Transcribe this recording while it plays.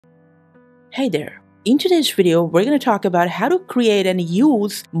Hey there! In today's video, we're going to talk about how to create and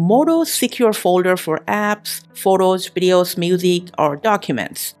use Moto Secure Folder for apps, photos, videos, music, or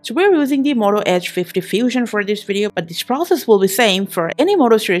documents. So we're using the Moto Edge 50 Fusion for this video, but this process will be same for any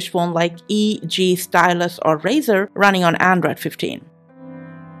Moto series phone like E, G, Stylus, or Razr running on Android 15.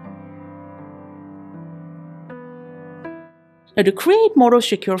 Now to create Moto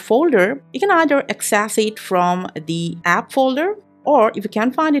Secure Folder, you can either access it from the app folder, or if you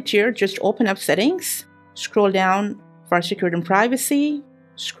can't find it here, just open up Settings, scroll down for Security and Privacy,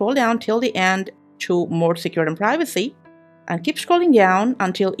 scroll down till the end to More Security and Privacy, and keep scrolling down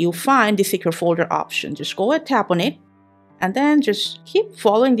until you find the Secure Folder option. Just go ahead, tap on it, and then just keep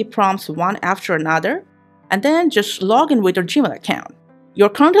following the prompts one after another, and then just log in with your Gmail account. Your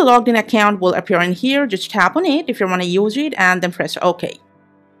currently logged in account will appear in here. Just tap on it if you want to use it, and then press OK.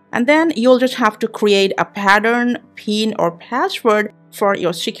 And then you'll just have to create a pattern, PIN, or password for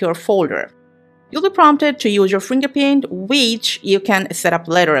your secure folder. You'll be prompted to use your fingerprint, which you can set up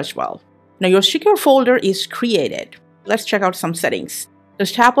later as well. Now your secure folder is created. Let's check out some settings.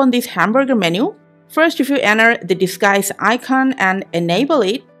 Just tap on this hamburger menu. First, if you enter the disguise icon and enable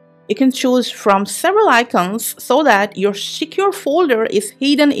it, you can choose from several icons so that your secure folder is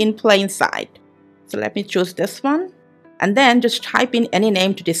hidden in plain sight. So let me choose this one. And then just type in any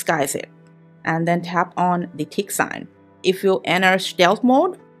name to disguise it. And then tap on the tick sign. If you enter stealth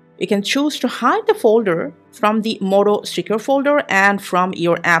mode, you can choose to hide the folder from the Moto Secure Folder and from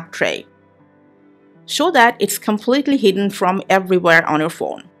your app tray, so that it's completely hidden from everywhere on your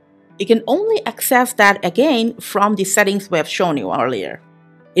phone. You can only access that again from the settings we have shown you earlier.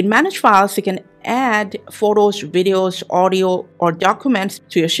 In Manage Files, you can add photos, videos, audio, or documents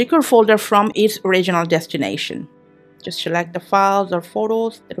to your secure folder from its original destination. Just select the files or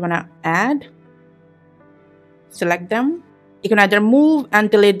photos that you want to add. Select them. You can either move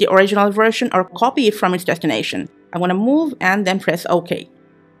and delete the original version or copy it from its destination. I'm going to move and then press OK.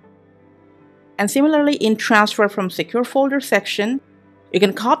 And similarly, in Transfer from Secure Folder section, you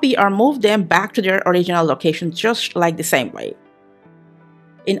can copy or move them back to their original location just like the same way.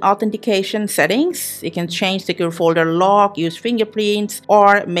 In Authentication settings, you can change Secure Folder lock, use fingerprints,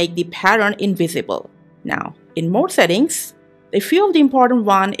 or make the pattern invisible. Now, in more settings, a few of the important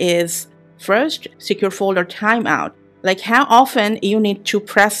one is first, Secure Folder timeout, like how often you need to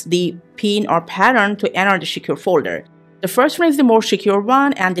press the PIN or pattern to enter the secure folder. The first one is the more secure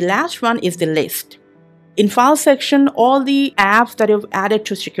one, and the last one is the list. In File section, all the apps that you've added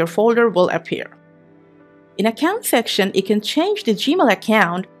to Secure Folder will appear. In Account section, you can change the Gmail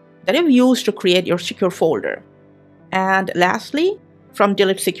account that you've used to create your secure folder. And lastly, from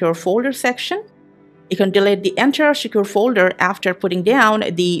Delete Secure Folder section, you can delete the entire secure folder after putting down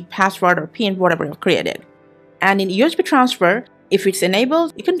the password or PIN, whatever you've created. And in USB transfer, if it's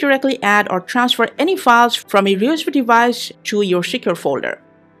enabled, you can directly add or transfer any files from a USB device to your secure folder.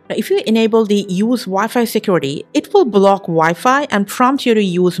 Now, if you enable the Use Wi-Fi security, it will block Wi-Fi and prompt you to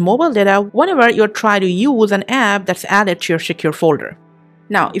use mobile data whenever you try to use an app that's added to your secure folder.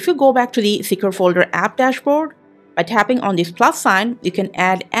 Now, if you go back to the Secure Folder app dashboard, by tapping on this plus sign, you can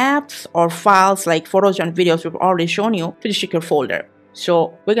add apps or files like photos and videos we've already shown you to the secure folder.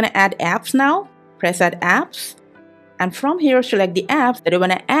 So we're going to add apps now. Press Add Apps. And from here, select the apps that you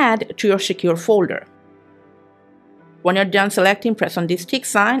want to add to your secure folder. When you're done selecting, press on this tick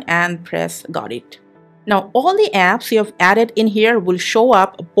sign and press Got it. Now, all the apps you have added in here will show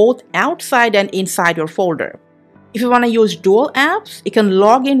up both outside and inside your folder. If you want to use dual apps, you can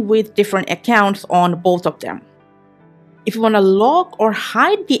log in with different accounts on both of them. If you want to lock or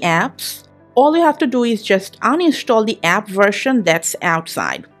hide the apps, all you have to do is just uninstall the app version that's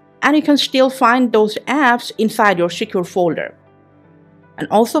outside. And you can still find those apps inside your secure folder. And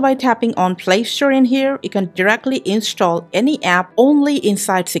also by tapping on Play Store in here, you can directly install any app only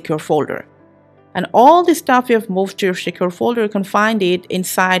inside secure folder. And all the stuff you have moved to your secure folder, you can find it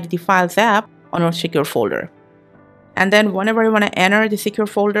inside the Files app on your secure folder. And then whenever you want to enter the secure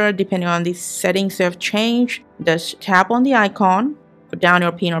folder, depending on the settings you have changed, just tap on the icon, put down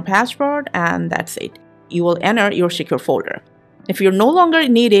your PIN or password, and that's it. You will enter your secure folder. If you no longer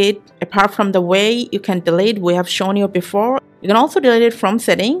need it, apart from the way you can delete we have shown you before, you can also delete it from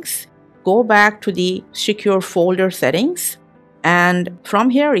settings. Go back to the secure folder settings, and from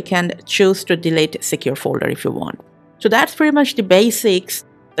here you can choose to delete secure folder if you want. So that's pretty much the basics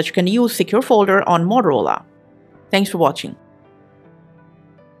that you can use secure folder on Motorola. Thanks for watching.